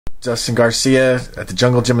Justin Garcia at the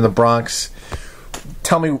Jungle Gym in the Bronx.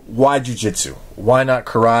 Tell me, why jiu-jitsu? Why not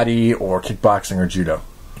karate or kickboxing or judo?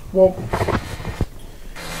 Well,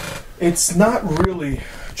 it's not really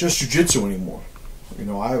just jiu-jitsu anymore. You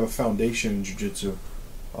know, I have a foundation in jiu-jitsu.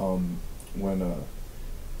 When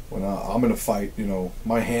I'm in a fight, you know,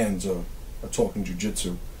 my hands are talking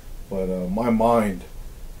jiu-jitsu, but my mind,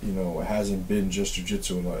 you know, hasn't been just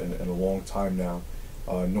jiu-jitsu in a long time now.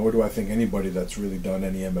 Nor do I think anybody that's really done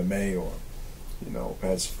any MMA or, you know,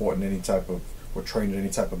 has fought in any type of, or trained in any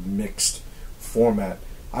type of mixed format,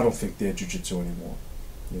 I don't think they're jiu-jitsu anymore.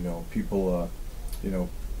 You know, people, you know,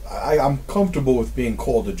 I'm comfortable with being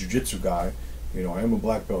called a jiu-jitsu guy. You know, I am a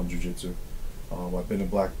black belt in jiu-jitsu. I've been a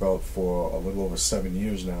black belt for a little over 7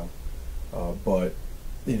 years now. But,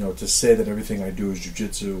 you know, to say that everything I do is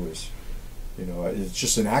jiu-jitsu is, you know, it's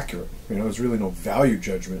just inaccurate. You know, there's really no value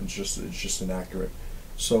judgment. It's just inaccurate.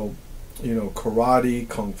 So, you know, karate,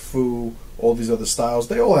 kung fu, all these other styles,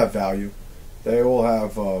 they all have value. They all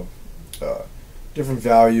have different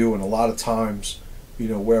value, and a lot of times, you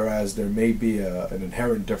know, whereas there may be an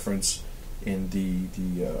inherent difference in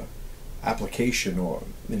the application or,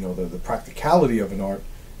 you know, the practicality of an art,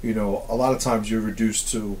 you know, a lot of times you're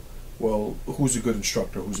reduced to, well, who's a good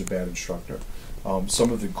instructor, who's a bad instructor.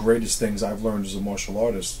 Some of the greatest things I've learned as a martial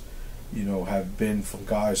artist, you know, have been from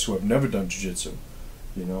guys who have never done jiu-jitsu.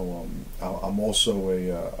 You know, I'm also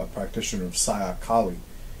a practitioner of Sayak Kali,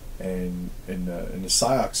 and in the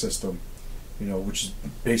Sayak system, you know, which is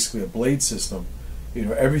basically a blade system, you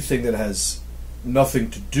know, everything that has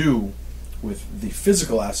nothing to do with the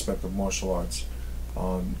physical aspect of martial arts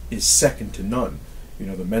is second to none. You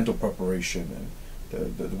know, the mental preparation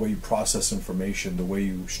and the way you process information, the way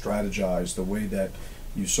you strategize, the way that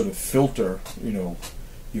you sort of filter, you know,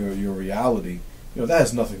 your reality. You know, that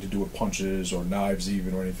has nothing to do with punches or knives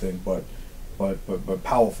even or anything, but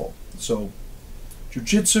powerful. So,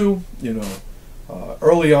 jiu-jitsu, you know,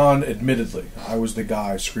 early on, admittedly, I was the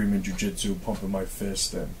guy screaming jiu-jitsu, pumping my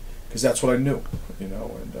fist, and because that's what I knew, you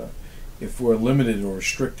know. And if we're limited or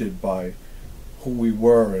restricted by who we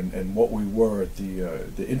were and what we were at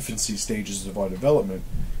the infancy stages of our development,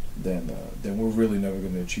 then we're really never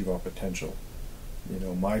going to achieve our potential. You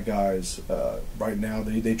know, my guys right now,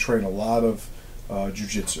 they train a lot of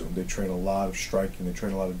jiu-jitsu, they train a lot of striking, they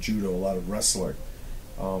train a lot of judo, a lot of wrestling,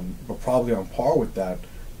 but probably on par with that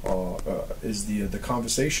is the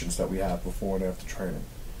conversations that we have before and after training.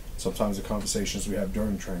 Sometimes the conversations we have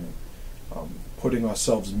during training, putting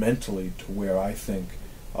ourselves mentally to where I think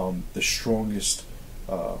the strongest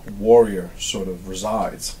warrior sort of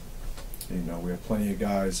resides. You know, we have plenty of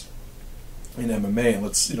guys in MMA, and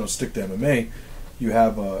let's, you know, stick to MMA. You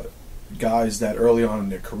have guys that early on in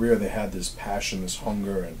their career, they had this passion, this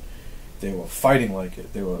hunger, and they were fighting like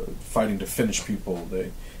it. They were fighting to finish people.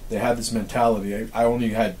 They had this mentality. I only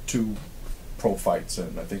had 2 pro fights,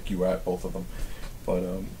 and I think you were at both of them. But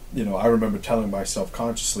you know, I remember telling myself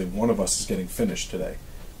consciously, one of us is getting finished today.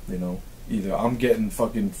 You know, either I'm getting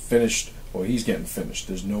fucking finished or he's getting finished.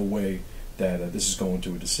 There's no way that this is going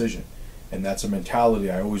to a decision. And that's a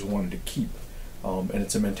mentality I always wanted to keep. And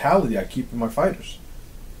it's a mentality I keep in my fighters.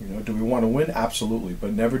 You know, do we want to win? Absolutely.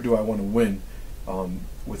 But never do I want to win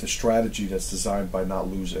with a strategy that's designed by not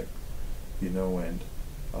losing. You know, and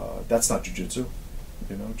that's not jiu-jitsu.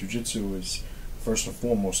 You know, jiu-jitsu is first and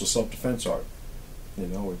foremost a self-defense art. You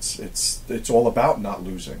know, it's all about not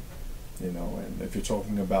losing. You know, and if you're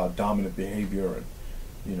talking about dominant behavior and,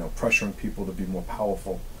 you know, pressuring people to be more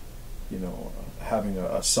powerful, you know, having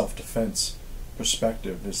a self-defense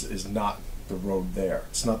perspective is not the road there.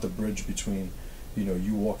 It's not the bridge between, you know,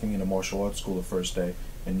 you walking in a martial arts school the first day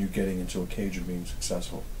and you getting into a cage and being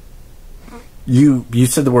successful. You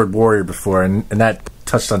said the word warrior before, and that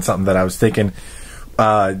touched on something that I was thinking.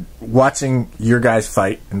 Watching your guys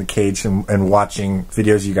fight in the cage and watching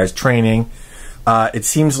videos of you guys training, it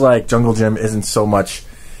seems like Jungle Gym isn't so much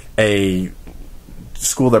a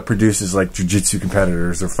school that produces like jiu-jitsu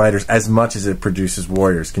competitors or fighters as much as it produces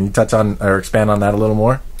warriors. Can you touch on or expand on that a little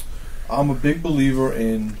more? I'm a big believer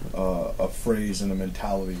in a phrase and a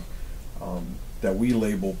mentality that we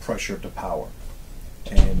label pressure to power.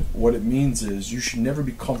 And what it means is you should never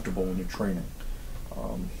be comfortable when you're training.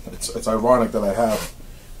 It's ironic that I have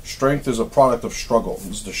strength is a product of struggle. This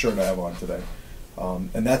is the shirt I have on today.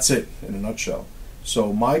 And that's it in a nutshell.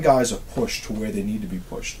 So my guys are pushed to where they need to be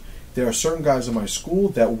pushed. There are certain guys in my school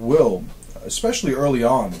that will, especially early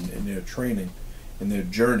on in their training, in their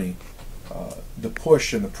journey, the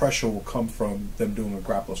push and the pressure will come from them doing a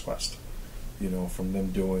grappler's quest. You know, from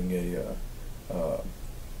them doing a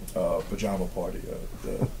pajama party,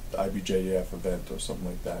 the IBJF event or something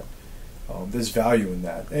like that. There's value in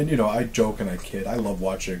that. And, you know, I joke and I kid. I love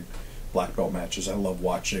watching black belt matches. I love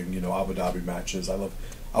watching, you know, Abu Dhabi matches.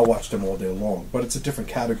 I watch them all day long. But it's a different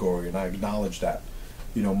category, and I acknowledge that.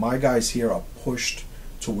 You know, my guys here are pushed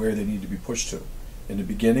to where they need to be pushed to. In the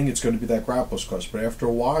beginning, it's going to be that grappler's cuss. But after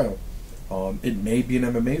a while, it may be an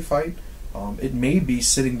MMA fight. It may be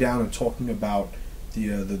sitting down and talking about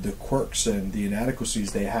the quirks and the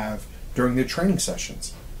inadequacies they have during their training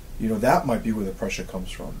sessions. You know, that might be where the pressure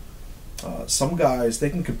comes from. Some guys, they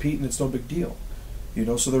can compete and it's no big deal. You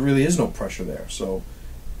know, so there really is no pressure there. So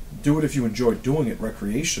do it if you enjoy doing it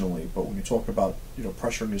recreationally. But when you talk about, you know,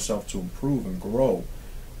 pressuring yourself to improve and grow,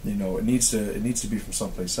 you know, it needs to be from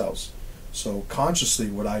someplace else. So consciously,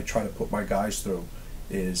 what I try to put my guys through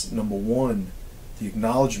is, number one, the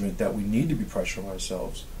acknowledgement that we need to be pressuring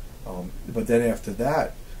ourselves. But then after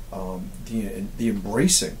that, the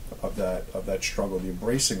embracing of that struggle, the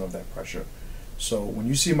embracing of that pressure. So when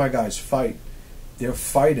you see my guys fight, they're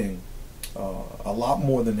fighting a lot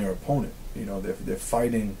more than their opponent. You know, they're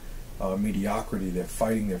fighting mediocrity. They're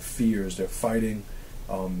fighting their fears. They're fighting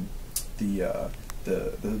the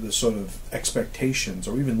sort of expectations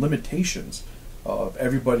or even limitations of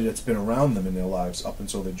everybody that's been around them in their lives up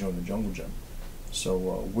until they joined the Jungle Gym. So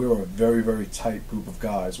we're a very, very tight group of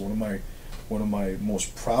guys. One of my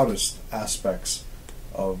most proudest aspects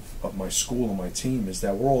of my school and my team is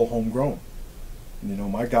that we're all homegrown. You know,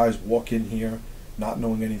 my guys walk in here not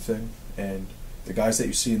knowing anything, and the guys that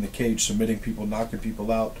you see in the cage submitting people, knocking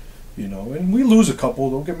people out, you know, and we lose a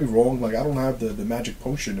couple, don't get me wrong, like I don't have the magic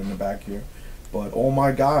potion in the back here, but all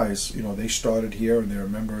my guys, you know, they started here and they're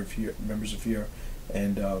members of here,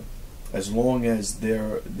 and as long as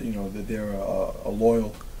they're, you know, that they're a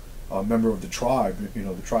loyal member of the tribe, you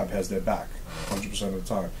know, the tribe has their back 100% of the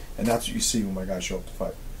time, and that's what you see when my guys show up to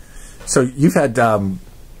fight. So you've had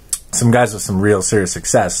some guys with some real serious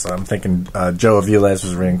success. I'm thinking Joe Aviles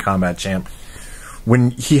was a ring combat champ.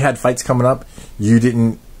 When he had fights coming up, you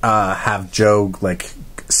didn't have Joe like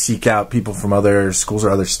seek out people from other schools or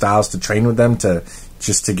other styles to train with them to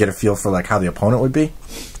get a feel for like how the opponent would be?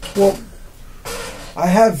 Well, I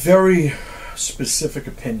have very specific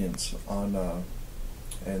opinions on,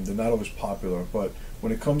 and they're not always popular, but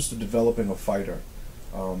when it comes to developing a fighter,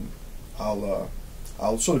 I'll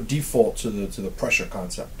sort of default to the pressure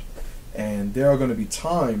concept. And there are going to be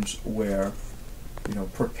times where, you know,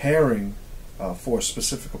 preparing for a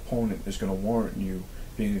specific opponent is going to warrant you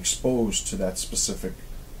being exposed to that specific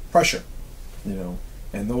pressure, you know.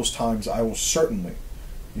 And those times I will certainly,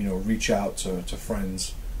 you know, reach out to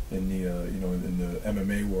friends in the you know, in the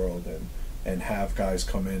MMA world and have guys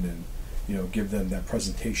come in and, you know, give them that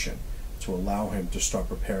presentation to allow him to start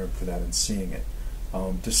preparing for that and seeing it.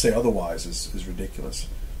 To say otherwise is ridiculous,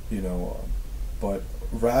 you know. But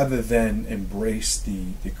rather than embrace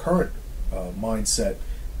the current mindset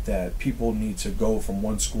that people need to go from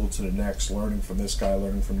one school to the next, learning from this guy,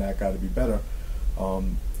 learning from that guy to be better,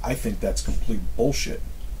 I think that's complete bullshit.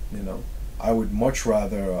 You know, I would much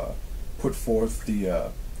rather put forth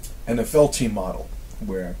the NFL team model,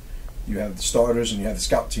 where you have the starters and you have the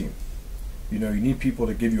scout team. You know, you need people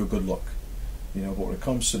to give you a good look. You know, but when it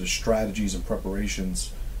comes to the strategies and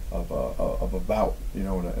preparations of a bout, you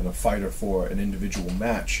know, and a fighter for an individual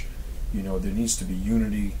match, you know, there needs to be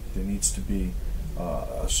unity. There needs to be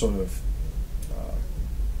a sort of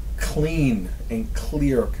clean and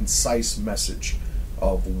clear, concise message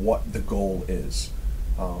of what the goal is.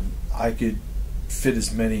 I could fit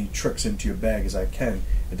as many tricks into your bag as I can.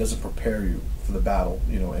 It doesn't prepare you for the battle,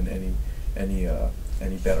 you know, and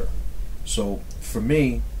any better. So for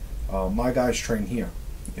me, my guys train here.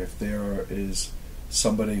 If there is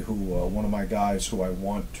somebody who, one of my guys who I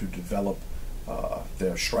want to develop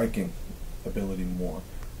their striking ability more,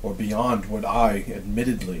 or beyond what I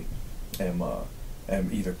admittedly am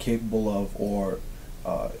either capable of or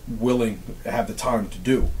willing, have the time to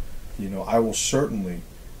do, you know, I will certainly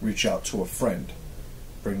reach out to a friend,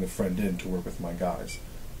 bring the friend in to work with my guys,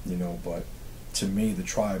 you know. But to me, the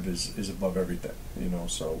tribe is above everything, you know.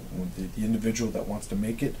 So when the individual that wants to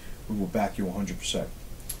make it, we will back you 100%.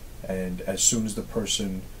 And as soon as the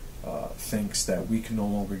person thinks that we can no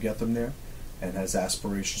longer get them there, and has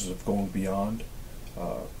aspirations of going beyond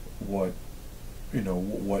what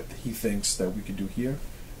he thinks that we could do here,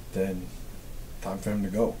 then time for him to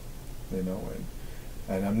go, you know.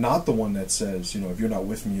 And I'm not the one that says, you know, if you're not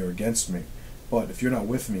with me, you're against me. But if you're not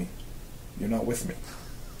with me, you're not with me,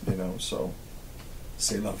 you know. So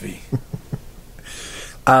c'est la vie.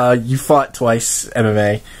 You fought twice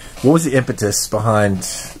MMA. What was the impetus behind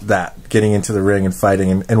that, getting into the ring and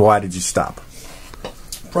fighting, and why did you stop?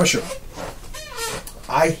 Pressure.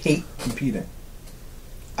 I hate competing.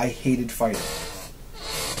 I hated fighting.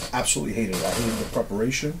 Absolutely hated it. I hated the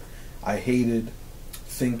preparation. I hated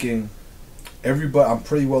thinking everybody. I'm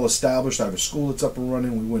pretty well established. I have a school that's up and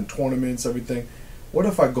running. We win tournaments, everything. What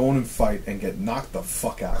if I go in and fight and get knocked the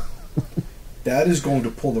fuck out? That is going to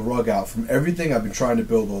pull the rug out from everything I've been trying to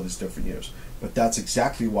build all these different years. But that's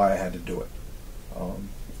exactly why I had to do it.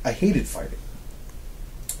 I hated fighting.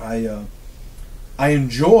 I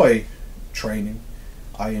enjoy training.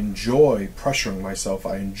 I enjoy pressuring myself.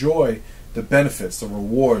 I enjoy the benefits, the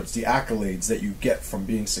rewards, the accolades that you get from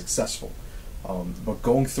being successful. But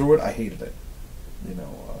going through it, I hated it. You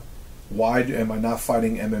know, why am I not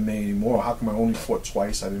fighting MMA anymore? How come I only fought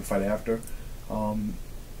twice? I didn't fight after.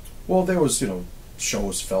 Well, there was,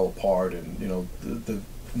 shows fell apart, and the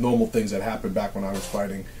normal things that happened back when I was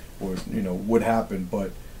fighting, would happen.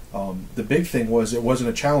 But the big thing was it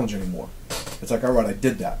wasn't a challenge anymore. It's like, all right, I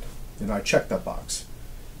did that. I checked that box.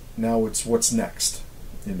 Now it's what's next.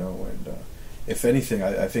 And if anything,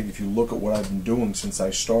 I think if you look at what I've been doing since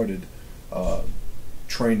I started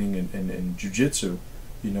training in jiu-jitsu,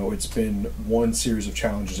 it's been one series of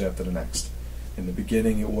challenges after the next. In the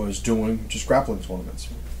beginning, it was doing just grappling tournaments.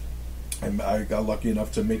 And I got lucky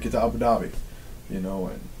enough to make it to Abu Dhabi,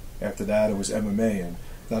 and after that it was MMA. And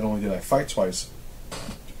not only did I fight twice,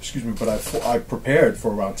 but I prepared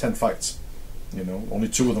for around 10 fights. Only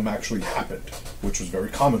 2 of them actually happened, which was very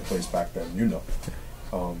commonplace back then,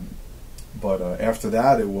 But after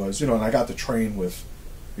that, it was, and I got to train with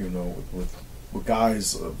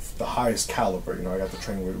guys of the highest caliber. I got to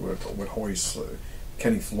train with Hoist,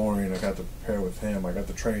 Kenny Florian. I got to prepare with him. I got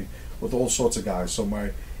to train with all sorts of guys. So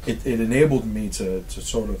it enabled me to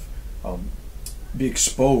sort of be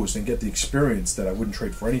exposed and get the experience that I wouldn't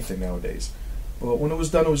trade for anything nowadays. But when it was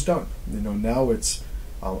done, it was done. Now it's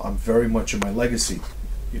I'm very much in my legacy,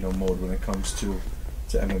 mode when it comes to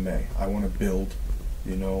MMA. I want to build,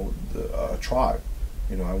 a tribe.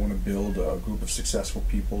 I want to build a group of successful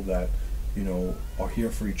people that, are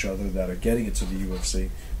here for each other, that are getting into the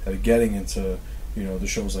UFC, that are getting into, the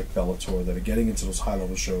shows like Bellator, that are getting into those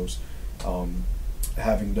high-level shows,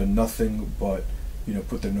 having done nothing but,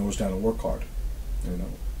 put their nose down and work hard,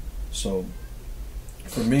 So,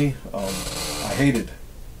 for me, I hated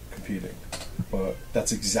competing, but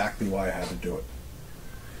that's exactly why I had to do it.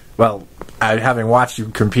 Well, having watched you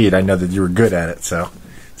compete, I know that you were good at it, so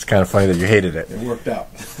it's kind of funny that you hated it. It worked out.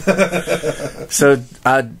 So,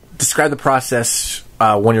 describe the process.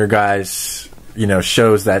 One of your guys,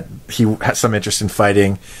 shows that he has some interest in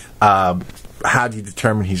fighting. How do you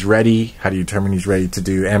determine he's ready? How do you determine he's ready to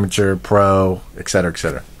do amateur, pro, et cetera, et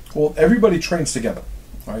cetera? Well, everybody trains together.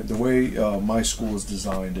 Right? The way my school is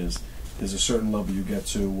designed is there's a certain level you get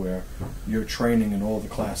to where you're training in all the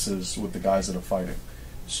classes with the guys that are fighting.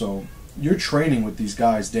 So you're training with these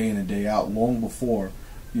guys day in and day out long before,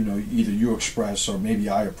 either you express or maybe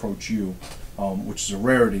I approach you, which is a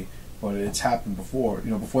rarity, but it's happened before.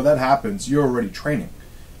 Before that happens, you're already training.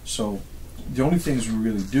 So the only things we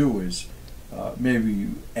really do is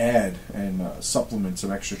maybe add and supplement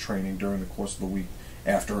some extra training during the course of the week,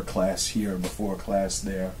 after a class here, before a class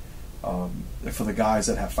there, for the guys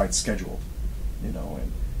that have fights scheduled,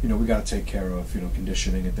 and we got to take care of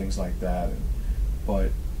conditioning and things like that,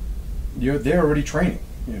 but they're already training.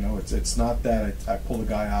 It's not that I pull a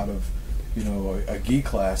guy out of a gi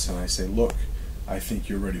class and I say, look, I think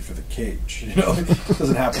you're ready for the cage. It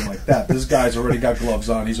doesn't happen like that. This guy's already got gloves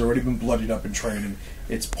on. He's already been bloodied up in training.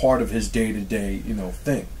 It's part of his day-to-day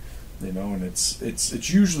thing, and it's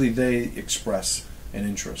usually they express an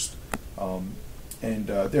interest. And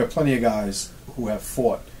there are plenty of guys who have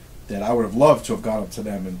fought that I would have loved to have gone up to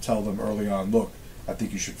them and tell them early on, look, I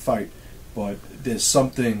think you should fight. But there's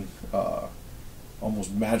something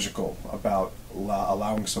almost magical about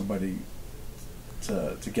allowing somebody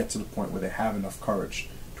to get to the point where they have enough courage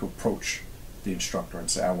to approach the instructor and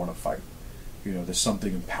say, I want to fight. There's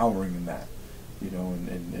something empowering in that,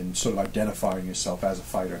 and sort of identifying yourself as a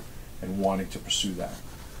fighter and wanting to pursue that.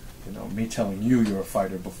 Me telling you you're a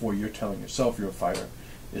fighter before you're telling yourself you're a fighter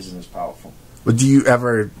isn't as powerful. Well, do you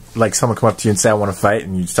ever, someone come up to you and say, I want to fight,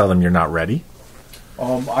 and you tell them you're not ready?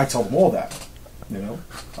 I tell them all that,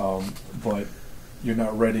 but you're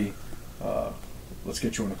not ready, let's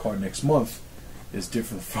get you in a car next month, is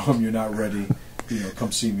different from you're not ready,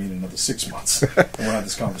 come see me in another 6 months, and we'll have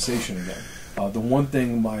this conversation again. The one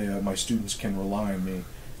thing my students can rely on me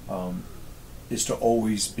is to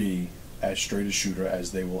always be as straight a shooter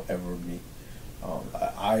as they will ever meet.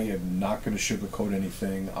 I am not going to sugarcoat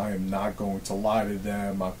anything. I am not going to lie to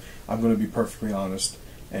them. I'm going to be perfectly honest,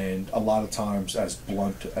 and a lot of times as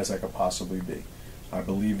blunt as I could possibly be. I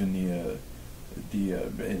believe in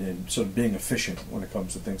and sort of being efficient when it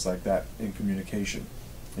comes to things like that in communication,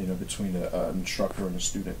 between an instructor and a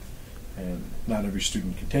student. And not every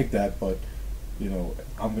student can take that, but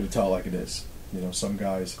I'm going to tell it like it is. Some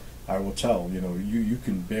guys I will tell, you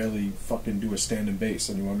can barely fucking do a standing base,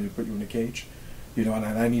 and you want me to put you in a cage, and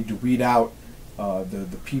I need to weed out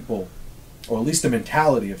the people, or at least the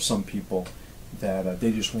mentality of some people that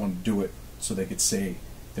they just want to do it so they could say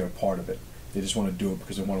they're a part of it. They just want to do it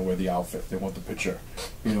because they want to wear the outfit. They want the picture,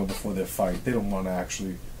 before their fight. They don't want to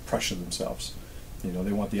actually pressure themselves.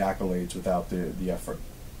 They want the accolades without the effort.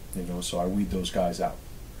 So I weed those guys out.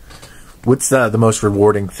 What's the most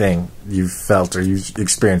rewarding thing you've felt or you've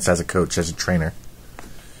experienced as a coach, as a trainer?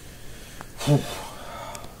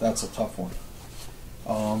 That's a tough one.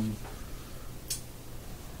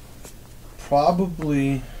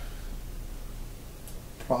 Probably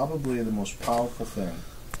the most powerful thing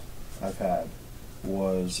I've had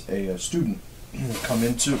was a student come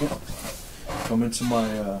into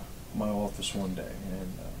my office one day,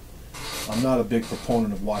 and I'm not a big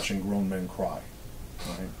proponent of watching grown men cry,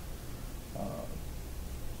 right?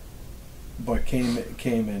 But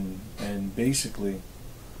came in and basically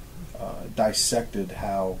dissected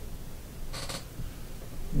how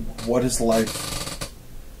his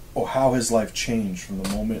life changed from the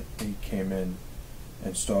moment he came in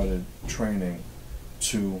and started training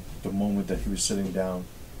to the moment that he was sitting down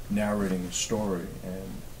narrating his story,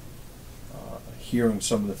 and hearing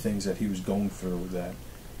some of the things that he was going through that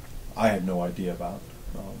I had no idea about.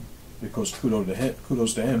 Because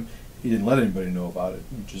kudos to him, he didn't let anybody know about it.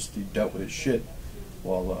 He dealt with his shit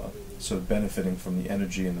while sort of benefiting from the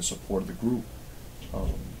energy and the support of the group.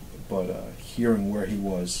 But hearing where he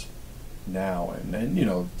was now, and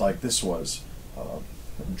like this was,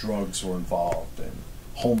 drugs were involved, and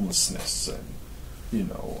homelessness, and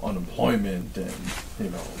unemployment, and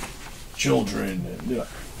children, and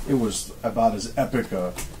it was about as epic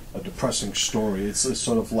a depressing story. It's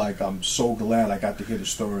sort of like, I'm so glad I got to hear the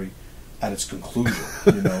story at its conclusion,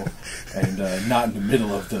 and not in the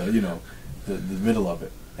middle of the middle of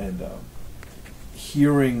it. And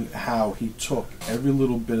hearing how he took every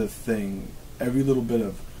little bit of thing, every little bit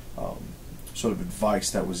of sort of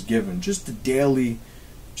advice that was given, just the daily,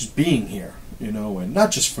 just being here, and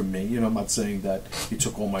not just for me. I'm not saying that he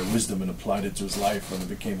took all my wisdom and applied it to his life and it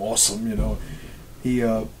became awesome. He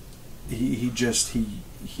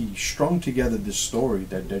strung together this story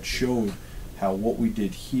that showed how what we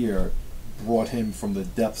did here brought him from the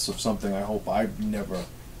depths of something I hope I never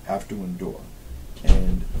have to endure.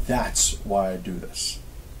 And that's why I do this.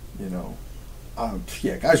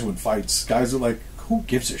 Guys win fights. Guys are like, who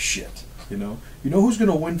gives a shit? Who's going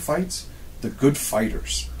to win fights? The good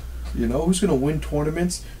fighters. Who's going to win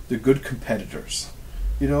tournaments? The good competitors.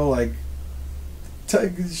 Show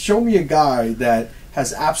me a guy that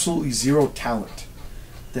has absolutely zero talent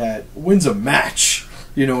that wins a match,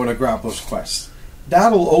 in a Grappler's Quest.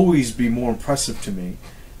 That'll always be more impressive to me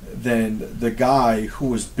than the guy who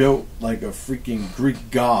was built like a freaking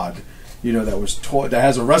Greek god, that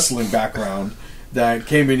has a wrestling background, that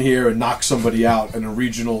came in here and knocked somebody out in a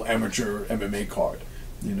regional amateur MMA card,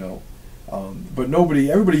 But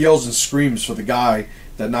everybody yells and screams for the guy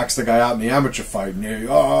that knocks the guy out in the amateur fight, and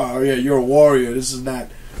you're a warrior, this and that.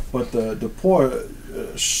 But the poor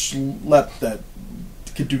schlep that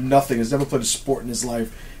could do nothing, has never played a sport in his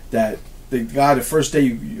life, that the guy, the first day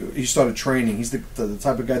he started training, he's the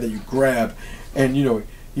type of guy that you grab, and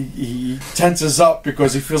he tenses up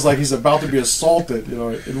because he feels like he's about to be assaulted.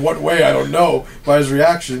 In what way I don't know, by his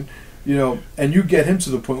reaction. And you get him to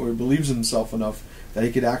the point where he believes in himself enough that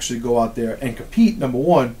he could actually go out there and compete, number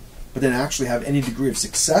one, but then actually have any degree of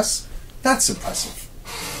success. That's impressive.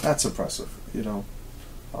 That's impressive.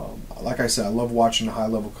 Like I said, I love watching high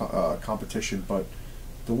level competition, but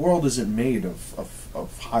the world isn't made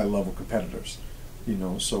of high level competitors.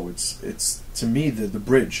 So it's to me the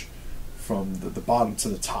bridge from the bottom to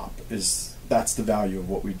the top that's the value of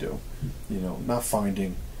what we do. Not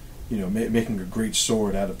finding, making a great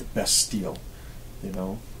sword out of the best steel.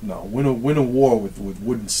 No, win a war with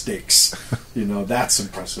wooden stakes. That's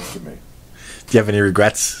impressive to me. Do you have any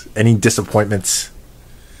regrets? Any disappointments?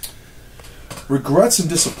 Regrets and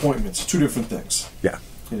disappointments, two different things. Yeah.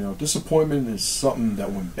 Disappointment is something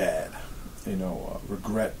that went bad.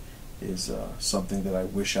 Regret is something that I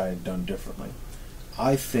wish I had done differently.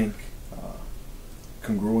 I think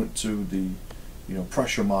congruent to the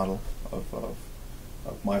pressure model of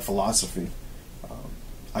my philosophy,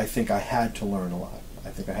 I think I had to learn a lot. I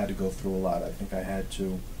think I had to go through a lot. I think I had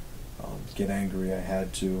to get angry. I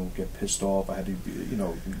had to get pissed off. I had to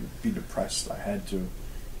be depressed. I had to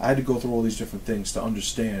go through all these different things to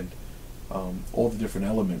understand all the different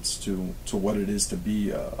elements to what it is to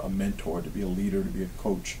be a mentor, to be a leader, to be a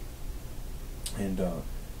coach. And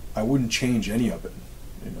I wouldn't change any of it,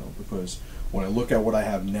 because when I look at what I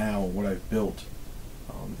have now, what I've built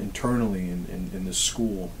internally in this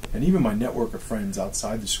school, and even my network of friends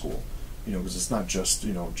outside the school, because it's not just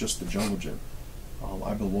just the jungle gym.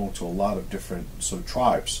 I belong to a lot of different sort of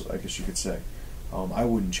tribes, I guess you could say. I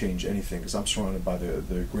wouldn't change anything because I'm surrounded by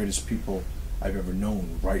the greatest people I've ever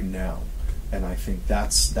known right now, and I think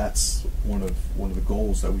that's one of the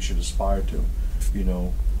goals that we should aspire to.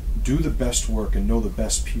 Do the best work and know the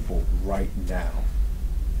best people right now.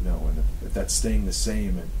 And if that's staying the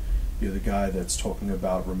same, and you're the guy that's talking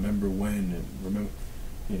about remember when and remember,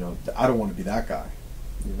 I don't want to be that guy.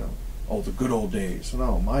 Oh, the good old days.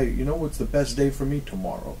 No, what's the best day for me?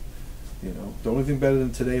 Tomorrow. The only thing better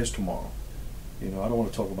than today is tomorrow. I don't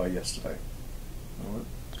want to talk about yesterday.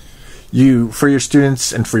 For your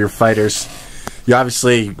students and for your fighters, you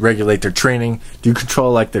obviously regulate their training. Do you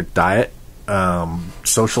control like their diet,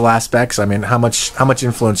 social aspects? I mean, how much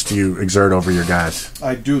influence do you exert over your guys?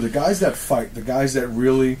 I do. The guys that fight, the guys that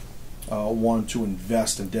really want to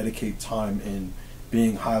invest and dedicate time in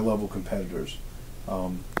being high-level competitors.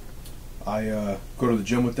 I go to the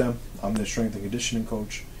gym with them. I'm their strength and conditioning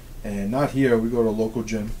coach, and not here. We go to a local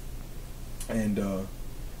gym, and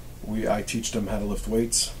I teach them how to lift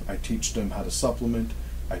weights. I teach them how to supplement.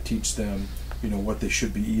 I teach them, what they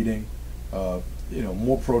should be eating.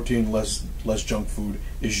 More protein, less junk food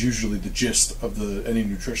is usually the gist of any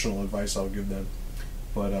nutritional advice I'll give them.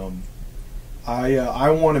 But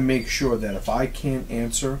I want to make sure that if I can't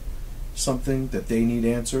answer something that they need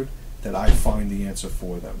answered, that I find the answer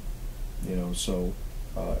for them. So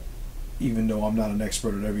even though I'm not an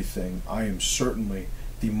expert at everything, I am certainly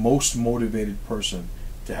the most motivated person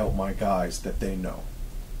to help my guys that they know.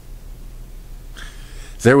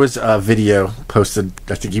 There was a video posted,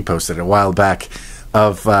 I think you posted it a while back,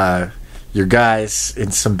 of your guys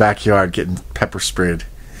in some backyard getting pepper sprayed.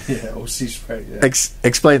 Yeah, OC spray. Yeah.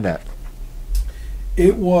 Explain that.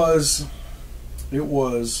 It was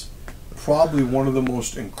probably one of the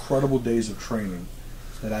most incredible days of training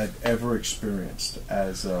that I've ever experienced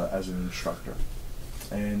as an instructor,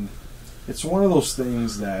 and it's one of those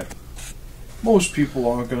things that most people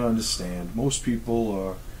aren't going to understand. Most people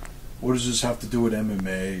are, what does this have to do with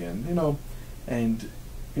MMA? And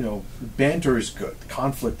banter is good,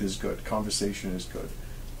 conflict is good, conversation is good,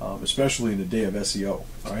 especially in the day of SEO,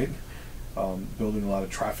 right? Building a lot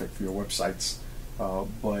of traffic for your websites,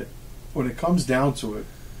 but when it comes down to it,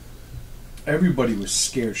 everybody was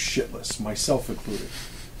scared shitless, myself included,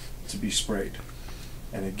 to be sprayed.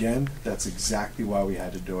 And again, that's exactly why we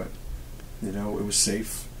had to do it. It was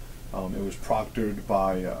safe. It was proctored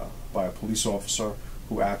by a police officer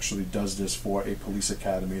who actually does this for a police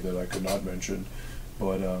academy that I could not mention.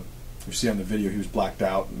 But you see on the video, he was blacked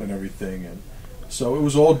out and everything. And so it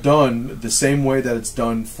was all done the same way that it's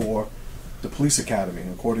done for the police academy,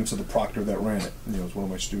 according to the proctor that ran it. It was one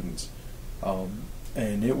of my students.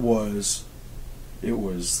 And it was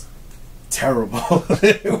terrible.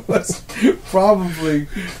 It was probably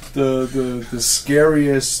the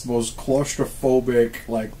scariest, most claustrophobic,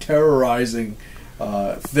 like terrorizing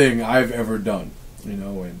thing I've ever done.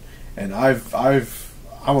 And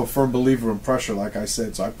I'm a firm believer in pressure, like I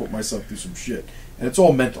said, so I put myself through some shit. And it's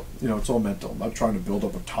all mental. It's all mental. I'm not trying to build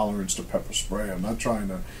up a tolerance to pepper spray. I'm not trying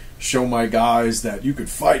to show my guys that you could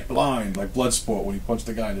fight blind, like Bloodsport when he punched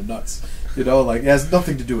the guy in the nuts. It has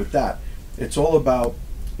nothing to do with that. It's all about,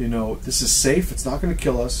 this is safe, it's not going to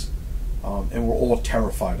kill us, and we're all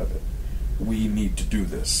terrified of it. We need to do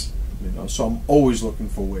this. So I'm always looking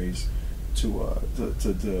for ways to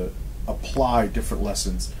apply different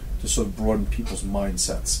lessons to sort of broaden people's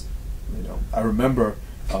mindsets. I remember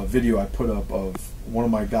a video I put up of one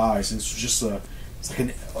of my guys, and it's just it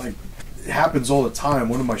happens all the time.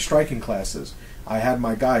 One of my striking classes, I had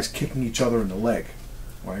my guys kicking each other in the leg,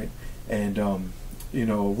 right? And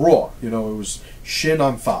raw, it was shin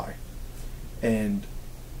on thigh, and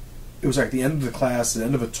it was like the end of the class, the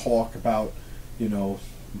end of a talk about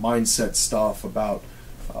mindset stuff, about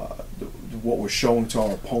what we're showing to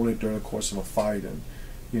our opponent during the course of a fight, and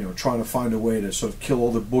trying to find a way to sort of kill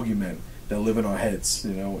all the boogeymen that live in our heads,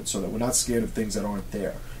 and so that we're not scared of things that aren't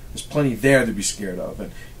there. There's plenty there to be scared of,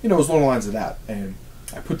 and it was along the lines of that. And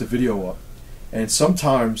I put the video up, and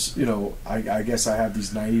sometimes I guess I have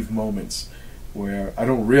these naive moments where I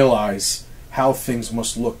don't realize how things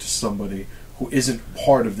must look to somebody who isn't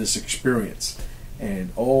part of this experience.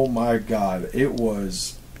 And oh my God, I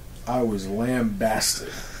was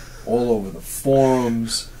lambasted all over the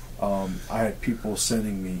forums. I had people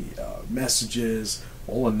sending me messages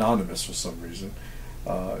all anonymous for some reason,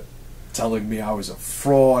 telling me I was a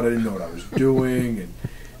fraud, I didn't know what I was doing,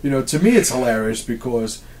 and to me it's hilarious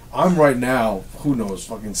because I'm right now, who knows,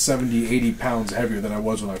 fucking 70, 80 pounds heavier than I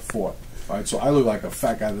was when I fought. Right, so I look like a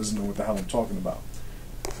fat guy that doesn't know what the hell I'm talking about.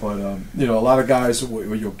 But a lot of guys, what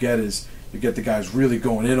you'll get is you get the guys really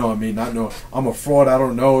going in on me, not know I'm a fraud, I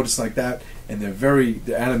don't know, just like that, and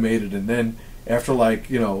they're animated, and then after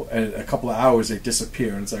a couple of hours they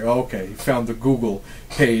disappear, and it's like, oh, okay, he found the Google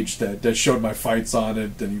page that showed my fights on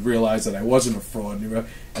it, and he realized that I wasn't a fraud,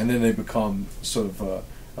 and then they become sort of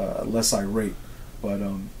less irate. But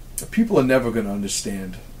people are never going to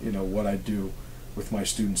understand, what I do with my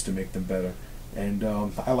students to make them better, and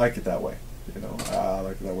I like it that way. I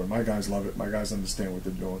like it that way. My guys love it. My guys understand what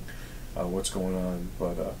they're doing, what's going on.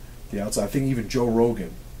 But the outside, I think even Joe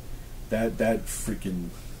Rogan, that freaking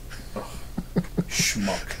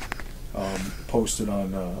schmuck, posted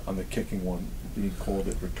on the kicking one. He called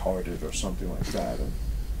it retarded or something like that. And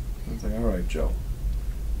I was like, all right, Joe,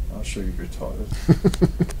 I'll show you retarded.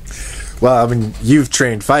 Well, I mean, you've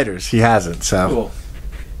trained fighters. He hasn't, so. Cool.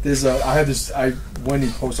 When he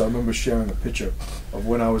posted, I remember sharing a picture of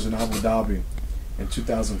when I was in Abu Dhabi in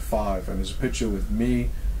 2005, and there's a picture with me.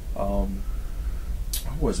 Who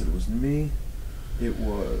was it? It was me. It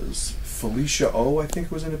was Felicia O, I think,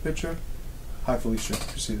 was in the picture. Hi, Felicia.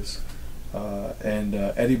 You see this? And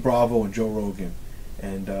Eddie Bravo and Joe Rogan.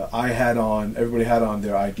 And everybody had on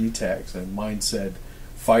their ID tags, and mine said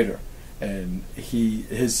fighter, and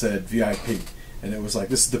his said VIP. And it was like,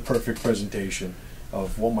 this is the perfect presentation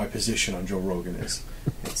of what my position on Joe Rogan is.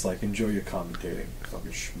 It's like, enjoy your commentating,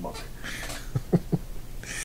 fucking schmuck.